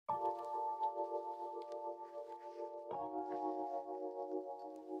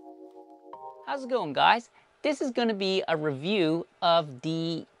How's it going, guys? This is going to be a review of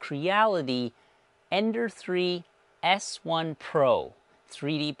the Creality Ender 3 S1 Pro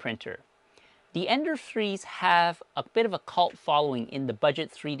 3D printer. The Ender 3s have a bit of a cult following in the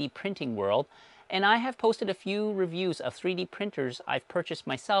budget 3D printing world, and I have posted a few reviews of 3D printers I've purchased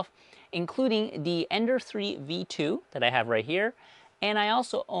myself, including the Ender 3 V2 that I have right here, and I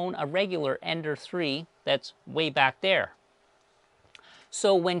also own a regular Ender 3 that's way back there.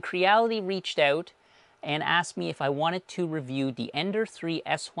 So when Creality reached out and asked me if I wanted to review the Ender 3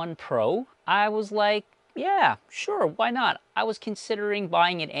 S1 Pro, I was like, yeah, sure, why not? I was considering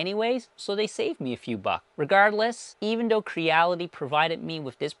buying it anyways, so they saved me a few bucks. Regardless, even though Creality provided me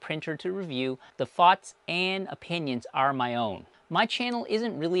with this printer to review, the thoughts and opinions are my own. My channel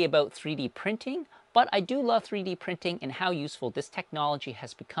isn't really about 3D printing, but I do love 3D printing and how useful this technology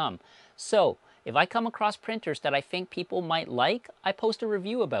has become. So, if I come across printers that I think people might like, I post a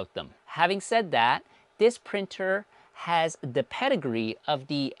review about them. Having said that, this printer has the pedigree of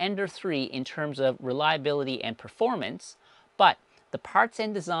the Ender 3 in terms of reliability and performance, but the parts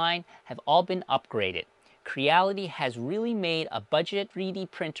and design have all been upgraded. Creality has really made a budget 3D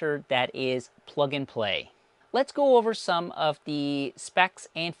printer that is plug and play. Let's go over some of the specs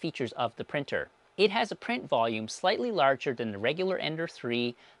and features of the printer. It has a print volume slightly larger than the regular Ender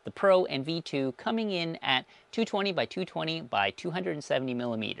 3, the Pro and V2, coming in at 220 by 220 by 270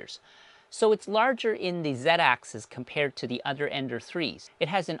 millimeters. So it's larger in the Z-axis compared to the other Ender 3s. It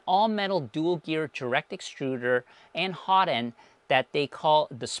has an all-metal dual-gear direct extruder and hot end that they call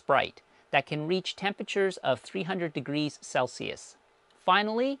the Sprite that can reach temperatures of 300 degrees Celsius.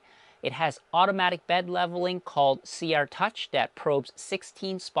 Finally, it has automatic bed leveling called CR Touch that probes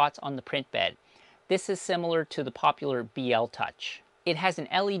 16 spots on the print bed. This is similar to the popular BL Touch. It has an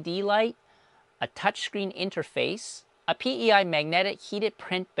LED light, a touchscreen interface, a PEI magnetic heated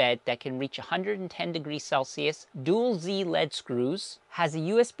print bed that can reach 110 degrees Celsius, dual Z LED screws, has a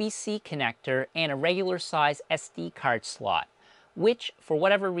USB-C connector, and a regular size SD card slot, which, for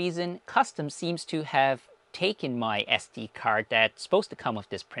whatever reason, Custom seems to have taken my SD card that's supposed to come with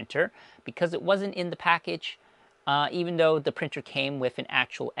this printer because it wasn't in the package, even though the printer came with an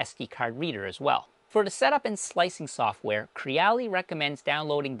actual SD card reader as well. For the setup and slicing software, Creality recommends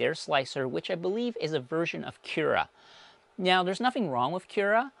downloading their slicer, which I believe is a version of Cura. Now, there's nothing wrong with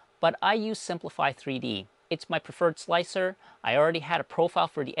Cura, but I use Simplify 3D. It's my preferred slicer. I already had a profile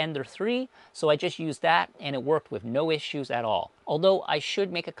for the Ender 3, so I just used that and it worked with no issues at all. Although I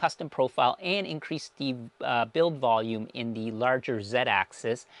should make a custom profile and increase the build volume in the larger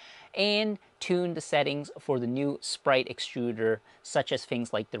Z-axis and tune the settings for the new Sprite extruder, such as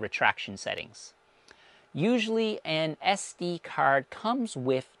things like the retraction settings. Usually an SD card comes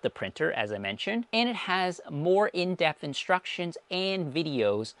with the printer, as I mentioned, and it has more in-depth instructions and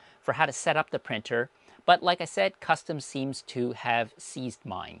videos for how to set up the printer. But like I said, Custom seems to have seized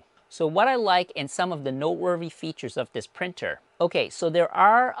mine. So what I like and some of the noteworthy features of this printer. Okay, so there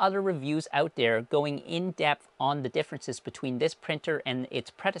are other reviews out there going in depth on the differences between this printer and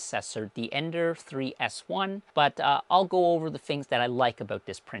its predecessor, the Ender 3 S1, but I'll go over the things that I like about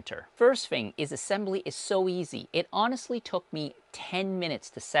this printer. First thing is assembly is so easy. It honestly took me 10 minutes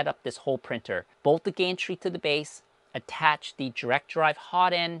to set up this whole printer. Bolt the gantry to the base, attach the direct drive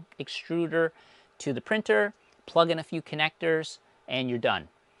hot end extruder to the printer, plug in a few connectors, and you're done.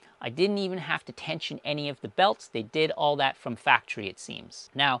 I didn't even have to tension any of the belts. They did all that from factory, it seems.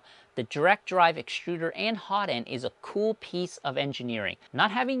 Now, the direct drive extruder and hot end is a cool piece of engineering.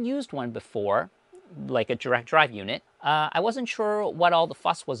 Not having used one before, like a direct drive unit, I wasn't sure what all the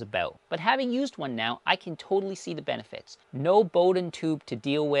fuss was about. But having used one now, I can totally see the benefits. No Bowden tube to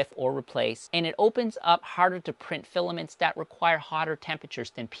deal with or replace, and it opens up harder to print filaments that require hotter temperatures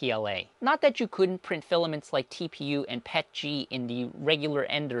than PLA. Not that you couldn't print filaments like TPU and PETG in the regular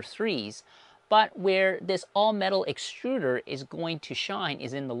Ender 3s, but where this all-metal extruder is going to shine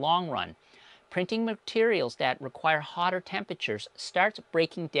is in the long run. Printing materials that require hotter temperatures starts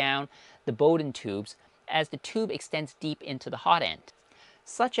breaking down the Bowden tubes as the tube extends deep into the hot end.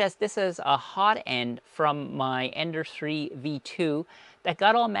 Such as this is a hot end from my Ender 3 V2 that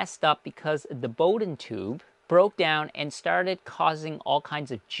got all messed up because the Bowden tube broke down and started causing all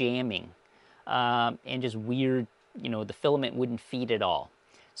kinds of jamming and just weird, the filament wouldn't feed at all.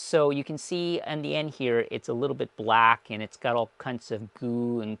 So you can see in the end here, it's a little bit black and it's got all kinds of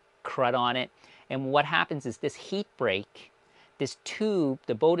goo and crud on it. And what happens is this heat break, this tube,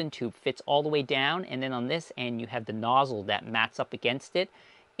 the Bowden tube, fits all the way down, and then on this end you have the nozzle that mats up against it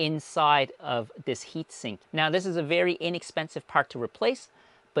inside of this heat sink. Now this is a very inexpensive part to replace,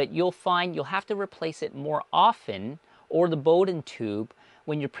 but you'll find you'll have to replace it more often, or the Bowden tube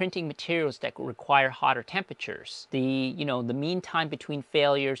when you're printing materials that require hotter temperatures. The mean time between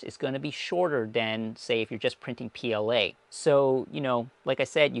failures is going to be shorter than, say, if you're just printing PLA. So, like I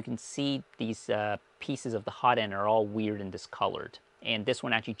said, you can see these pieces of the hot end are all weird and discolored. And this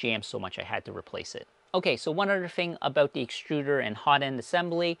one actually jammed so much I had to replace it. Okay, so one other thing about the extruder and hot end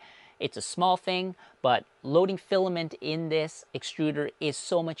assembly, it's a small thing, but loading filament in this extruder is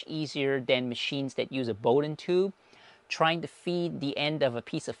so much easier than machines that use a Bowden tube. Trying to feed the end of a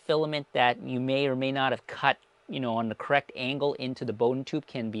piece of filament that you may or may not have cut, on the correct angle into the Bowden tube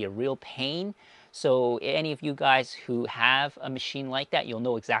can be a real pain. So any of you guys who have a machine like that, you'll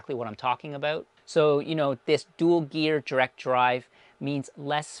know exactly what I'm talking about. So, this dual gear direct drive means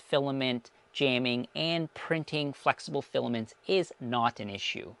less filament jamming, and printing flexible filaments is not an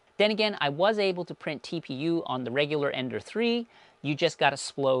issue. Then again, I was able to print TPU on the regular Ender 3. You just got to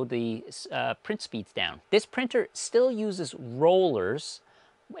slow the print speeds down. This printer still uses rollers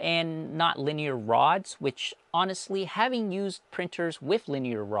and not linear rods, which honestly, having used printers with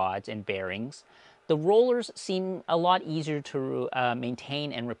linear rods and bearings, the rollers seem a lot easier to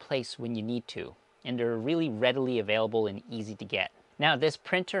maintain and replace when you need to. And they're really readily available and easy to get. Now, this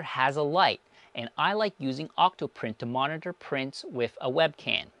printer has a light, and I like using Octoprint to monitor prints with a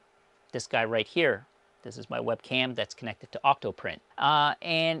webcam. This guy right here, this is my webcam that's connected to Octoprint.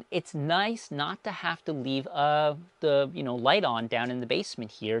 And it's nice not to have to leave the light on down in the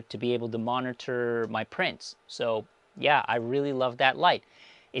basement here to be able to monitor my prints. So yeah, I really love that light.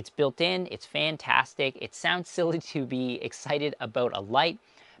 It's built in, it's fantastic. It sounds silly to be excited about a light,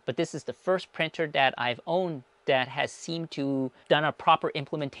 but this is the first printer that I've owned that has seemed to done a proper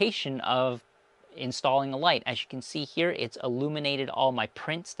implementation of installing a light. As you can see here, it's illuminated all my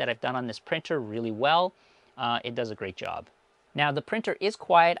prints that I've done on this printer really well. It does a great job. Now the printer is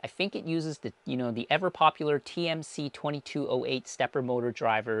quiet. I think it uses the ever popular TMC 2208 stepper motor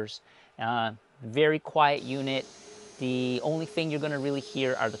drivers. Very quiet unit. The only thing you're going to really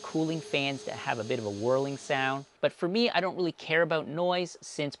hear are the cooling fans that have a bit of a whirling sound. But for me, I don't really care about noise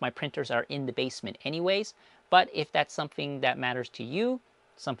since my printers are in the basement anyways. But if that's something that matters to you,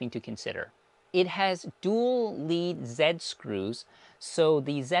 something to consider. It has dual lead Z screws, so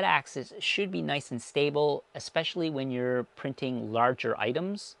the Z axis should be nice and stable, especially when you're printing larger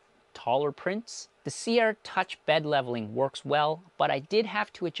items, taller prints. The CR Touch bed leveling works well, but I did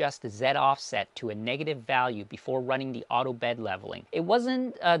have to adjust the Z offset to a negative value before running the auto bed leveling. It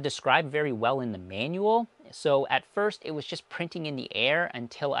wasn't described very well in the manual, so at first it was just printing in the air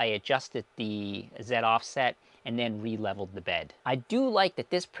until I adjusted the Z offset and then re-leveled the bed. I do like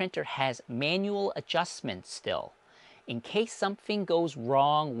that this printer has manual adjustments still. In case something goes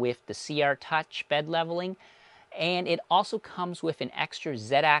wrong with the CR Touch bed leveling, and it also comes with an extra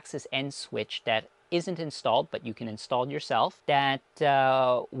Z-axis end switch that isn't installed, but you can install yourself, that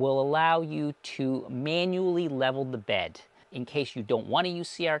will allow you to manually level the bed in case you don't want to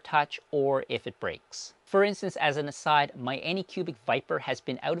use CR Touch or if it breaks. For instance, as an aside, my Anycubic Viper has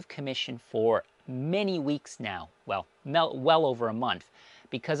been out of commission for many weeks now, well over a month,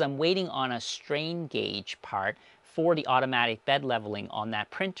 because I'm waiting on a strain gauge part for the automatic bed leveling on that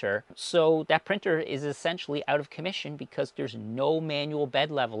printer. So that printer is essentially out of commission because there's no manual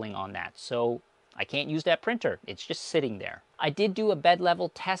bed leveling on that. So I can't use that printer. It's just sitting there. I did do a bed level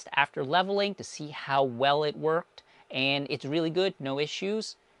test after leveling to see how well it worked, and it's really good, no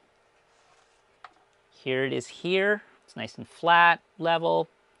issues. Here it is here. It's nice and flat, level,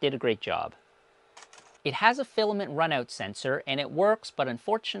 did a great job. It has a filament runout sensor and it works, but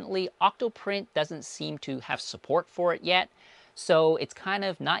unfortunately Octoprint doesn't seem to have support for it yet. So it's kind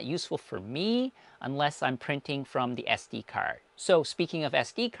of not useful for me unless I'm printing from the SD card. So speaking of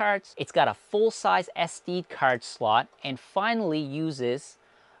SD cards, it's got a full-size SD card slot and finally uses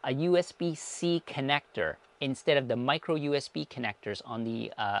a USB-C connector instead of the micro USB connectors on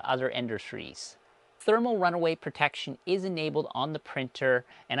the other Ender 3s. Thermal runaway protection is enabled on the printer,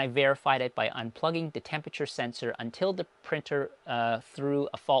 and I verified it by unplugging the temperature sensor until the printer threw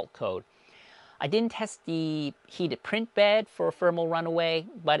a fault code. I didn't test the heated print bed for thermal runaway,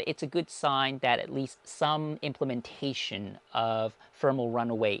 but it's a good sign that at least some implementation of thermal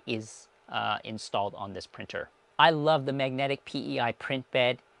runaway is installed on this printer. I love the magnetic PEI print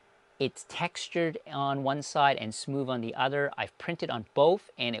bed. It's textured on one side and smooth on the other. I've printed on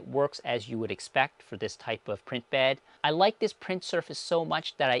both and it works as you would expect for this type of print bed. I like this print surface so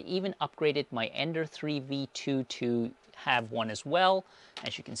much that I even upgraded my Ender 3 V2 to have one as well.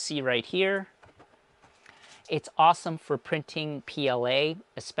 As you can see right here. It's awesome for printing PLA,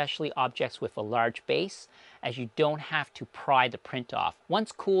 especially objects with a large base, as you don't have to pry the print off.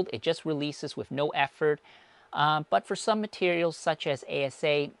 Once cooled, it just releases with no effort. But for some materials such as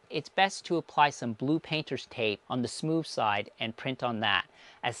ASA, it's best to apply some blue painter's tape on the smooth side and print on that,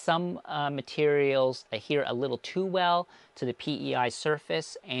 as some materials adhere a little too well to the PEI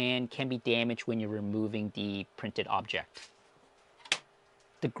surface and can be damaged when you're removing the printed object.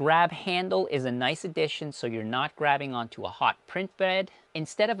 The grab handle is a nice addition so you're not grabbing onto a hot print bed.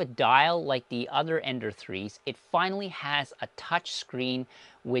 Instead of a dial like the other Ender 3s, it finally has a touch screen,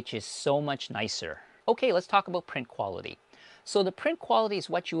 which is so much nicer. Okay, let's talk about print quality. So the print quality is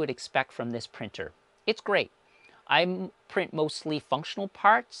what you would expect from this printer. It's great. I print mostly functional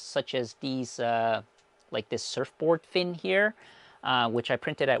parts, such as these, like this surfboard fin here, which I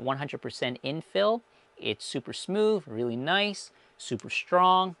printed at 100% infill. It's super smooth, really nice, super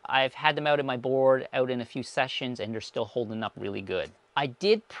strong. I've had them out in my board, out in a few sessions, and they're still holding up really good. I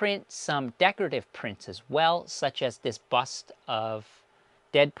did print some decorative prints as well, such as this bust of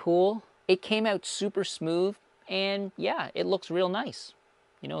Deadpool. It came out super smooth, and yeah, it looks real nice.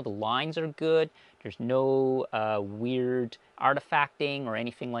 You know, the lines are good. There's no weird artifacting or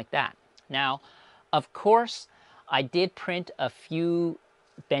anything like that. Now, of course, I did print a few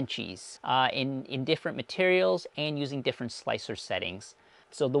benchies in different materials and using different slicer settings.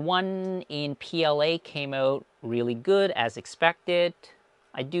 So the one in PLA came out really good as expected.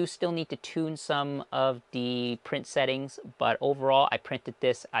 I do still need to tune some of the print settings, but overall I printed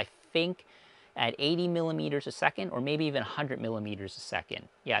this, I think, at 80 millimeters a second, or maybe even 100 millimeters a second.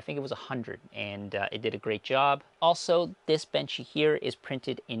 Yeah, I think it was 100, and it did a great job. Also, this benchy here is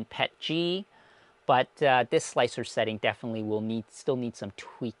printed in PETG, but this slicer setting definitely will still need some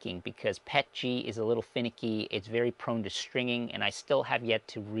tweaking because PETG is a little finicky. It's very prone to stringing, and I still have yet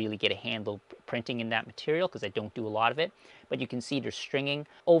to really get a handle printing in that material because I don't do a lot of it. But you can see there's stringing.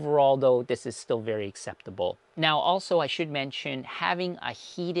 Overall, though, this is still very acceptable. Now, also, I should mention having a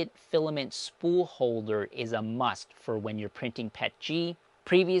heated filament spool holder is a must for when you're printing PETG.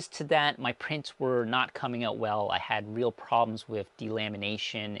 Previous to that, my prints were not coming out well. I had real problems with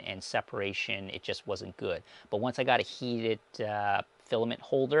delamination and separation. It just wasn't good. But once I got a heated filament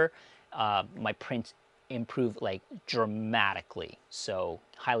holder, my prints improved like dramatically. So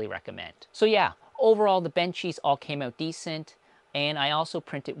highly recommend. So yeah, overall the benchies all came out decent. And I also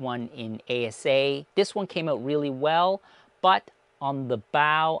printed one in ASA. This one came out really well, but on the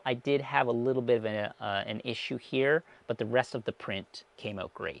bow, I did have a little bit of an issue here, but the rest of the print came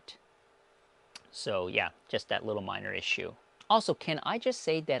out great. So yeah, just that little minor issue. Also, can I just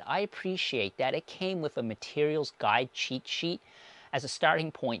say that I appreciate that it came with a materials guide cheat sheet as a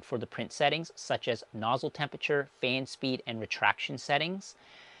starting point for the print settings, such as nozzle temperature, fan speed, and retraction settings.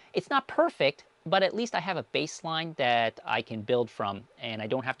 It's not perfect, but at least I have a baseline that I can build from, and I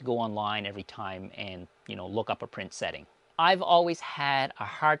don't have to go online every time and, you know, look up a print setting. I've always had a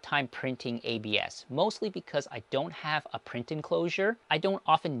hard time printing ABS, mostly because I don't have a print enclosure. I don't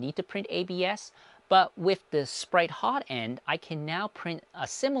often need to print ABS, but with the Sprite hotend, I can now print a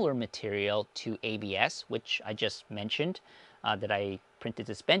similar material to ABS, which I just mentioned, that I printed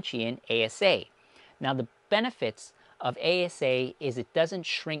this benchy in, ASA. Now the benefits of ASA is it doesn't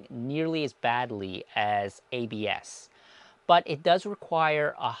shrink nearly as badly as ABS, but it does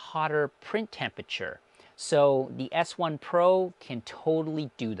require a hotter print temperature. So the S1 Pro can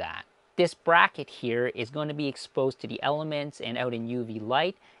totally do that. This bracket here is going to be exposed to the elements and out in UV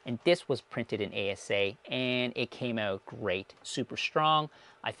light, and this was printed in ASA, and it came out great, super strong.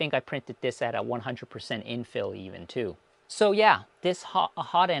 I think I printed this at a 100% infill even too. So yeah, this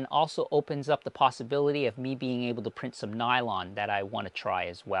hotend also opens up the possibility of me being able to print some nylon that I want to try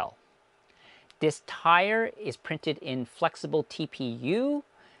as well. This tire is printed in flexible TPU.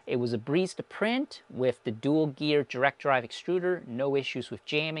 It was a breeze to print with the dual gear direct drive extruder. No issues with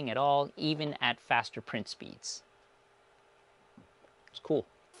jamming at all, even at faster print speeds. It's cool.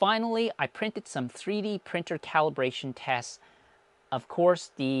 Finally, I printed some 3D printer calibration tests. Of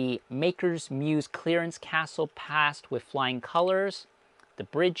course, the Maker's Muse clearance castle passed with flying colors. The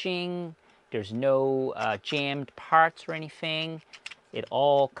bridging, there's no jammed parts or anything. It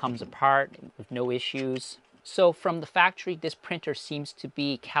all comes apart with no issues. So from the factory, this printer seems to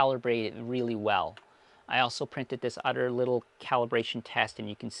be calibrated really well. I also printed this other little calibration test, and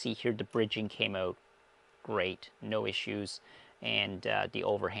you can see here the bridging came out great, no issues, and the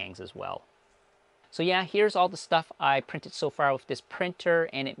overhangs as well. So yeah, here's all the stuff I printed so far with this printer,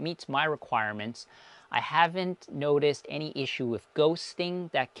 and it meets my requirements. I haven't noticed any issue with ghosting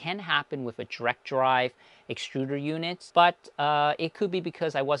that can happen with a direct drive extruder units, but it could be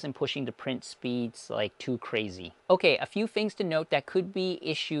because I wasn't pushing the print speeds like too crazy. Okay, a few things to note that could be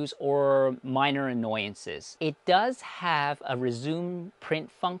issues or minor annoyances. It does have a resume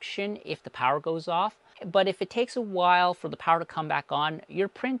print function if the power goes off, But if it takes a while for the power to come back on, your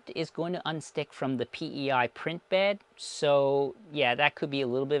print is going to unstick from the PEI print bed. So yeah, that could be a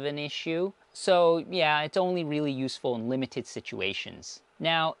little bit of an issue. So yeah, it's only really useful in limited situations.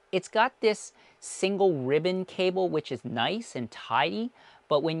 Now, it's got this single ribbon cable, which is nice and tidy,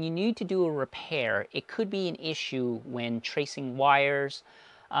 but when you need to do a repair, it could be an issue when tracing wires.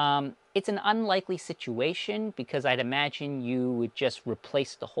 It's an unlikely situation because I'd imagine you would just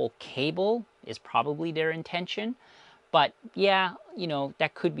replace the whole cable is probably their intention. But yeah, you know,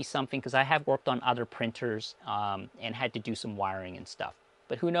 that could be something because I have worked on other printers and had to do some wiring and stuff.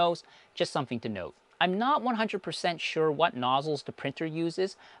 But who knows, just something to note. I'm not 100% sure what nozzles the printer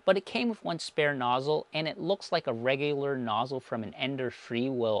uses, but it came with one spare nozzle and it looks like a regular nozzle from an Ender 3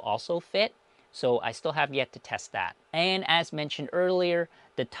 will also fit. So I still have yet to test that. And as mentioned earlier,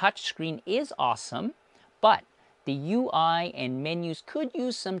 the touchscreen is awesome, but the UI and menus could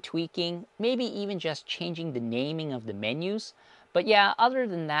use some tweaking, maybe even just changing the naming of the menus. But yeah, other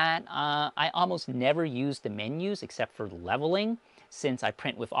than that, I almost never use the menus except for leveling since I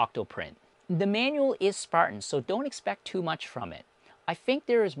print with Octoprint. The manual is Spartan, so don't expect too much from it. I think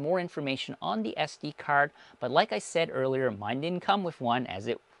there is more information on the SD card, but like I said earlier, mine didn't come with one as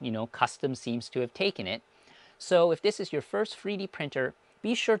it, custom seems to have taken it. So if this is your first 3D printer,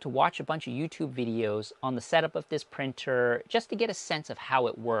 be sure to watch a bunch of YouTube videos on the setup of this printer just to get a sense of how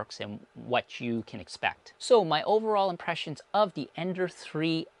it works and what you can expect. So my overall impressions of the Ender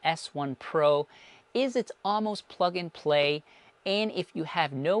 3 S1 Pro is it's almost plug and play. And if you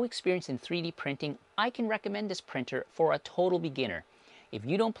have no experience in 3D printing, I can recommend this printer for a total beginner. If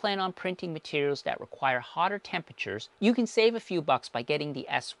you don't plan on printing materials that require hotter temperatures, you can save a few bucks by getting the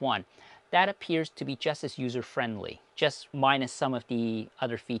S1. That appears to be just as user-friendly, just minus some of the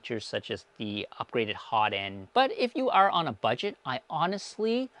other features such as the upgraded hotend. But if you are on a budget, I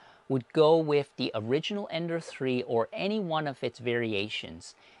honestly would go with the original Ender 3 or any one of its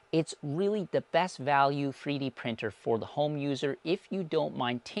variations. It's really the best value 3D printer for the home user if you don't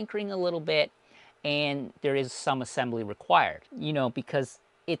mind tinkering a little bit and there is some assembly required, because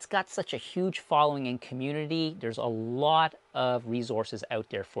it's got such a huge following and community. There's a lot of resources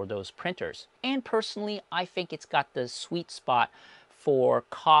out there for those printers. And personally, I think it's got the sweet spot for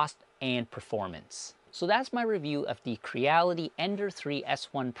cost and performance. So that's my review of the Creality Ender 3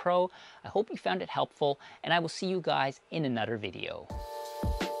 S1 Pro. I hope you found it helpful, and I will see you guys in another video.